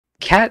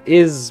k.a.t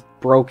is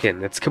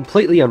broken. It's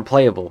completely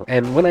unplayable,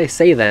 and when I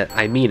say that,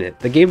 I mean it.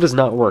 The game does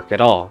not work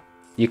at all.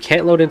 You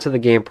can't load into the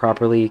game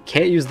properly,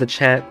 can't use the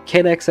chat,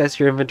 can't access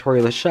your inventory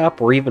in the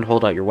shop, or even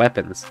hold out your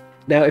weapons.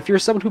 Now, if you're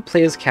someone who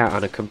plays k.a.t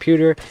on a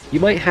computer, you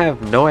might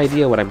have no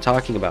idea what I'm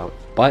talking about.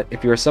 But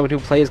if you're someone who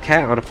plays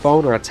k.a.t on a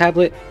phone or a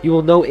tablet, you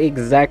will know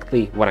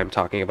exactly what I'm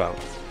talking about.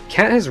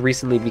 k.a.t has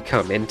recently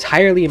become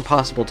entirely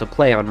impossible to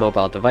play on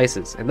mobile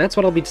devices, and that's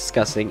what I'll be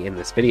discussing in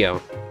this video.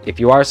 If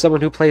you are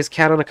someone who plays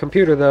k.a.t on a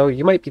computer though,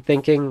 you might be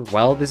thinking,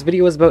 well, this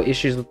video is about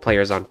issues with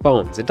players on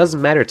phones, it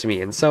doesn't matter to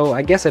me, and so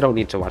I guess I don't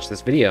need to watch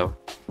this video.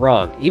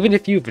 Wrong. Even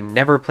if you've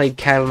never played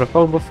k.a.t on a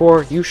phone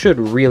before, you should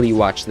really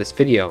watch this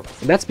video,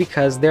 and that's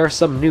because there are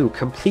some new,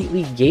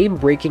 completely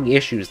game-breaking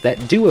issues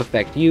that do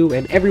affect you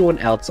and everyone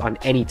else on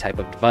any type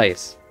of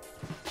device.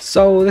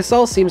 So this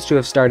all seems to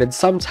have started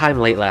sometime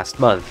late last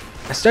month.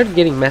 I started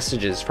getting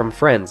messages from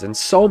friends and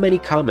so many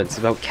comments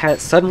about k.a.t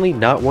suddenly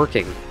not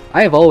working.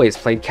 I have always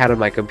played k.a.t on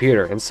my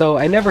computer, and so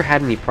I never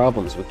had any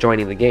problems with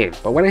joining the game,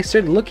 but when I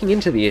started looking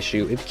into the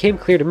issue, it became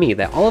clear to me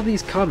that all of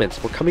these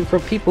comments were coming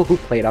from people who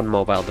played on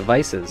mobile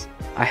devices.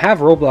 I have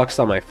Roblox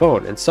on my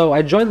phone, and so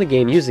I joined the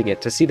game using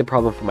it to see the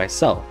problem for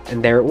myself,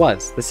 and there it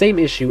was, the same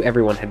issue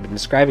everyone had been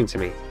describing to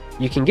me.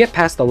 You can get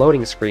past the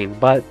loading screen,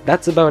 but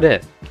that's about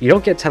it. You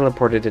don't get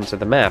teleported into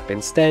the map,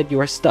 instead you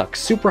are stuck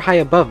super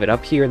high above it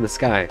up here in the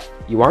sky.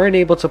 You aren't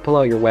able to pull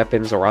out your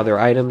weapons or other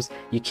items,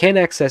 you can't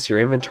access your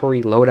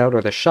inventory, loadout,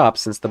 or the shop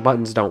since the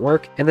buttons don't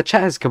work, and the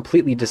chat has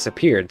completely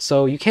disappeared,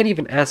 so you can't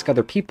even ask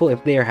other people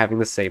if they are having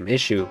the same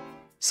issue.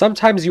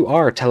 Sometimes you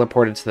are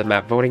teleported to the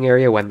map voting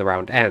area when the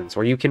round ends,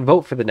 or you can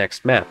vote for the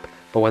next map.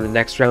 But when the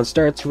next round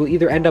starts, you will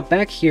either end up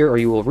back here or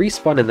you will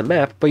respawn in the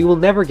map, but you will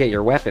never get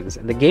your weapons,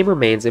 and the game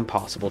remains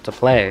impossible to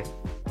play.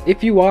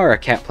 If you are a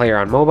k.a.t player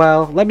on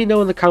mobile, let me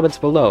know in the comments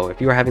below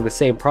if you are having the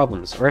same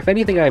problems, or if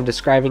anything I am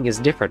describing is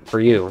different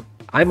for you.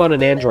 I'm on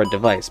an Android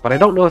device, but I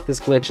don't know if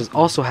this glitch is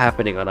also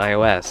happening on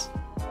iOS.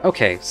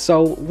 Okay,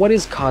 so what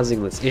is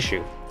causing this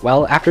issue?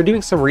 Well, after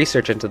doing some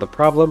research into the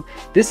problem,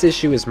 this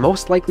issue is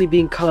most likely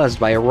being caused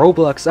by a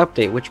Roblox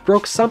update which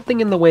broke something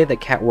in the way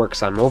that k.a.t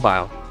works on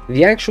mobile.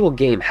 The actual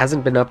game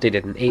hasn't been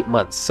updated in 8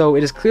 months, so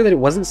it is clear that it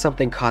wasn't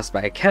something caused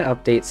by a k.a.t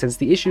update since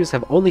the issues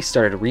have only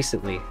started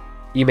recently.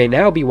 You may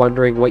now be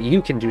wondering what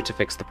you can do to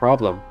fix the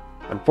problem.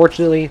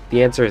 Unfortunately,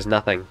 the answer is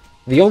nothing.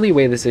 The only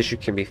way this issue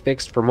can be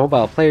fixed for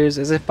mobile players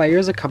is if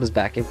Fierzaa comes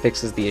back and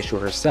fixes the issue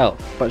herself,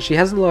 but she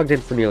hasn't logged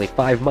in for nearly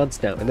 5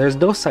 months now and there's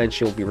no sign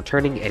she will be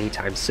returning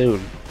anytime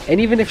soon. And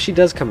even if she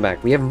does come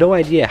back, we have no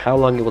idea how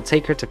long it will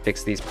take her to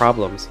fix these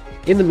problems.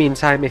 In the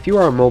meantime, if you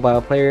are a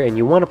mobile player and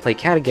you want to play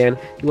k.a.t again,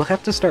 you will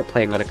have to start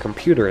playing on a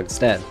computer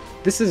instead.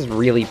 This is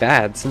really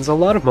bad since a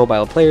lot of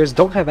mobile players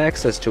don't have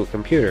access to a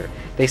computer.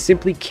 They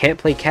simply can't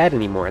play k.a.t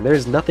anymore and there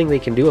is nothing they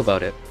can do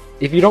about it.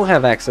 If you don't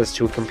have access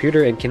to a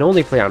computer and can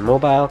only play on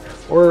mobile,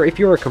 or if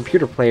you're a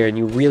computer player and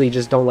you really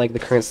just don't like the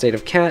current state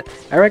of k.a.t,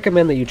 I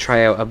recommend that you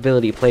try out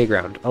Ability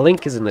Playground. A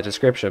link is in the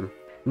description.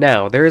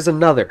 Now, there is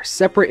another,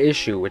 separate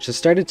issue which has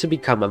started to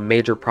become a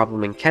major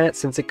problem in k.a.t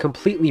since it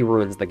completely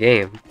ruins the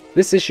game.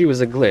 This issue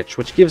is a glitch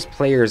which gives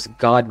players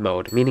God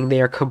mode, meaning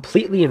they are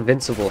completely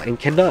invincible and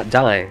cannot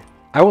die.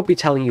 I won't be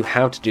telling you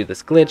how to do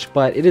this glitch,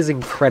 but it is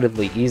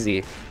incredibly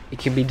easy. It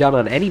can be done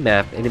on any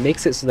map, and it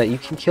makes it so that you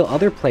can kill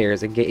other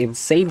players and get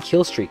insane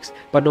kill streaks,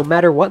 but no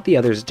matter what the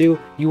others do,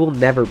 you will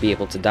never be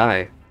able to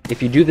die.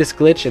 If you do this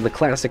glitch in the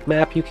classic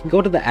map, you can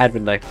go to the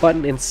admin knife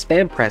button and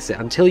spam press it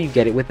until you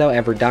get it without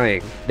ever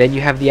dying. Then you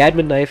have the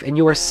admin knife and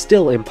you are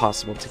still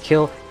impossible to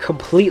kill,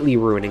 completely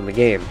ruining the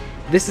game.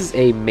 This is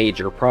a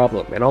major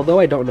problem, and although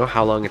I don't know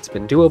how long it's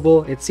been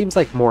doable, it seems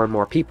like more and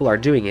more people are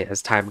doing it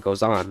as time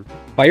goes on.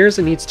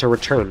 Fierzaa needs to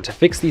return to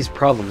fix these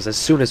problems as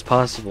soon as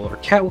possible, or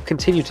k.a.t will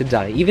continue to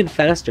die even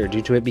faster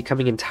due to it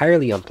becoming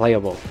entirely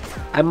unplayable.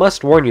 I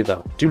must warn you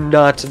though, do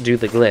not do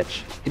the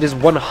glitch. It is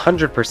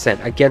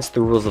 100% against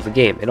the rules of the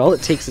game, and all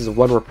it takes is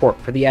one report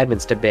for the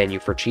admins to ban you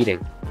for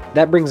cheating.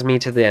 That brings me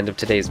to the end of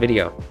today's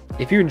video.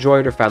 If you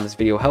enjoyed or found this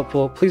video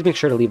helpful, please make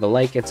sure to leave a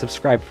like and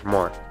subscribe for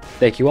more.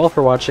 Thank you all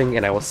for watching,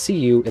 and I will see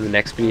you in the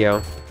next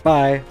video.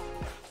 Bye!